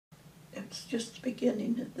was just the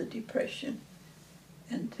beginning of the Depression,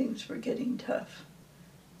 and things were getting tough.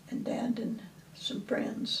 And Dad and some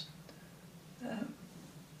friends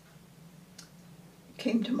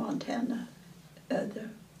came to Montana. The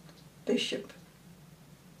bishop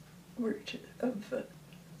worked of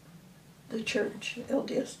the church,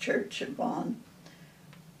 LDS Church in Vaughan,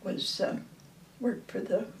 was worked for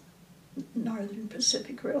the Northern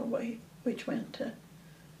Pacific Railway, which went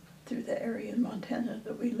through the area in Montana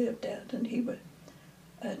that we lived at, and he would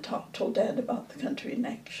told Dad about the country, and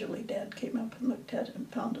actually Dad came up and looked at it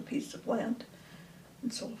and found a piece of land.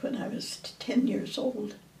 And so when I was 10 years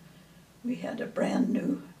old, we had a brand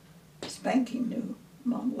new, spanking new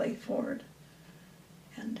Model A Ford,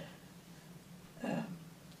 and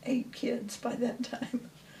 8 kids by that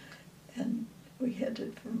time, and we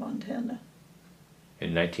headed for Montana.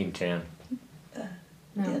 In 1910?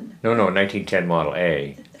 No, 1910 Model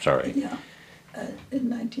A, sorry. Yeah, in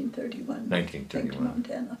 1931. 1931. Came to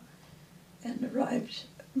Montana and arrived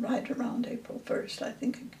right around April 1st. I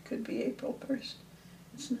think it could be April 1st.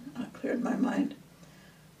 It's not clear in my mind.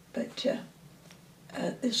 But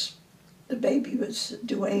the baby was,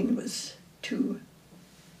 Duane was 2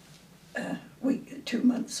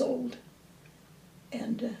 months old.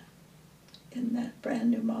 And in that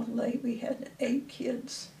brand new Model A, we had 8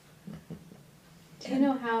 kids. Do you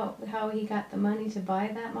know how he got the money to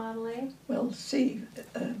buy that Model A? Well, see,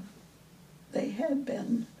 they had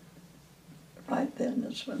been, right then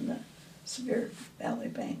is when the Sevier Valley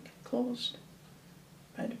Bank closed,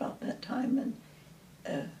 right about that time,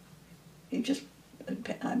 and he just,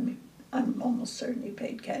 I'm almost certain he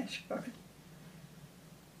paid cash for it.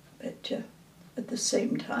 But at the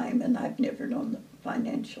same time, and I've never known the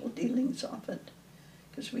financial dealings of it,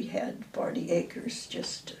 because we had 40 acres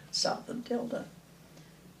just south of Delta,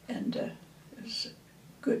 and it was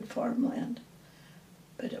good farmland,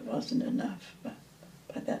 but it wasn't enough. But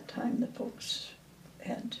by that time, the folks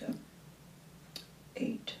had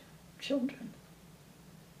 8 children,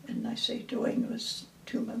 and I say Duane was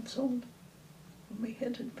 2 months old when we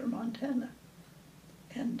headed for Montana.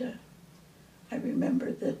 And I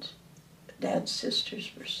remember that Dad's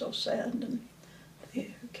sisters were so sad, and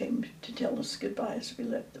they came to tell us goodbye as we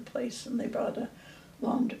left the place, and they brought a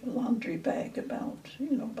laundry bag about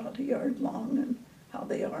a yard long, and how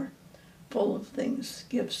they are, full of things,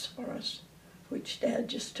 gifts for us, which Dad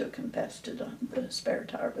just took and passed it on. The spare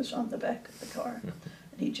tire was on the back of the car,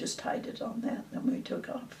 and he just tied it on that, and then we took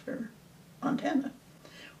off for Montana.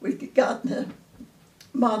 We got the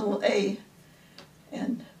Model A,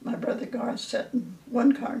 and my brother Garth sat in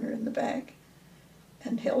one corner in the back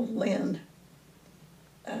and held Lynn,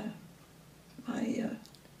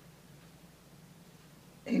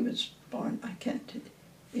 he was born,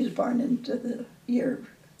 he was born into the year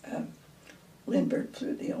Lindbergh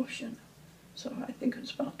flew the ocean. So I think it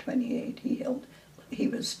was about 28. He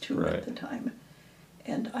was 2 Right. at the time.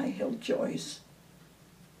 And I held Joyce,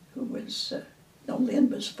 who was, Lynn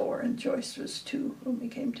was 4 and Joyce was 2 when we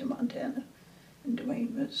came to Montana. And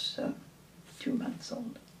Duane was 2 months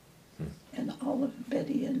old. And all of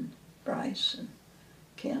Betty and Bryce and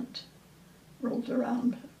Kent rolled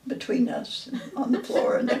around between us and on the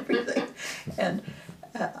floor and everything. And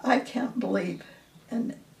I can't believe,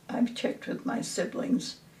 and I've checked with my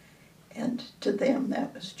siblings, and to them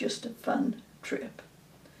that was just a fun trip.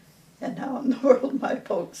 And how in the world my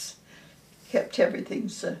folks kept everything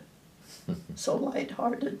so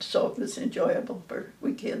lighthearted, so it was enjoyable for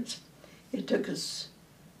we kids. It took us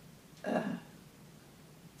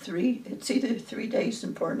it's either 3 days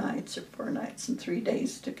and 4 nights, or 4 nights and 3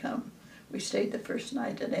 days to come. We stayed the first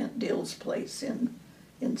night at Aunt Dill's place in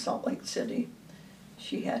Salt Lake City.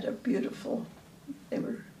 She had a beautiful, they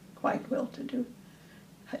were quite well-to-do.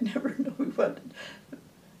 I never knew what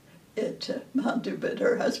it amounted to, but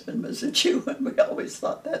her husband was a Jew, and we always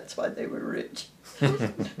thought that's why they were rich.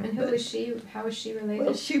 And who was she? How was she related?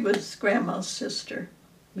 Well, she was Grandma's sister.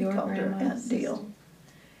 We Your called her grandma's Aunt sister. Deal.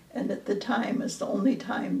 And at the time, it's the only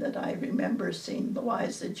time that I remember seeing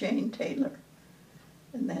Louisa Jane Taylor.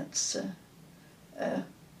 And that's, it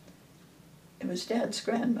was Dad's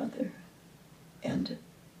grandmother. And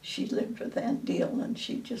she lived with Aunt Deal, and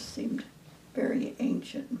she just seemed very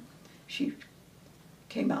ancient. She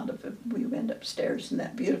came out of it, we went upstairs in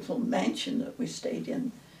that beautiful mansion that we stayed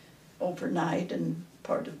in overnight and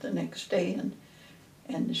part of the next day, and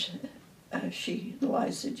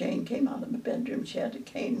Louisa Jane came out of the bedroom. She had a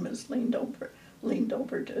cane, was leaned over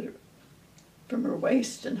to from her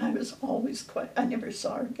waist, and I was always I never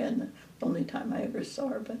saw her again, the only time I ever saw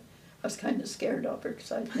her, but I was kind of scared of her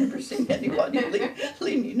because I'd never seen anybody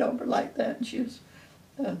leaning over like that, and she was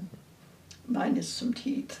minus some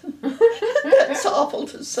teeth. awful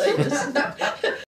to say, isn't it?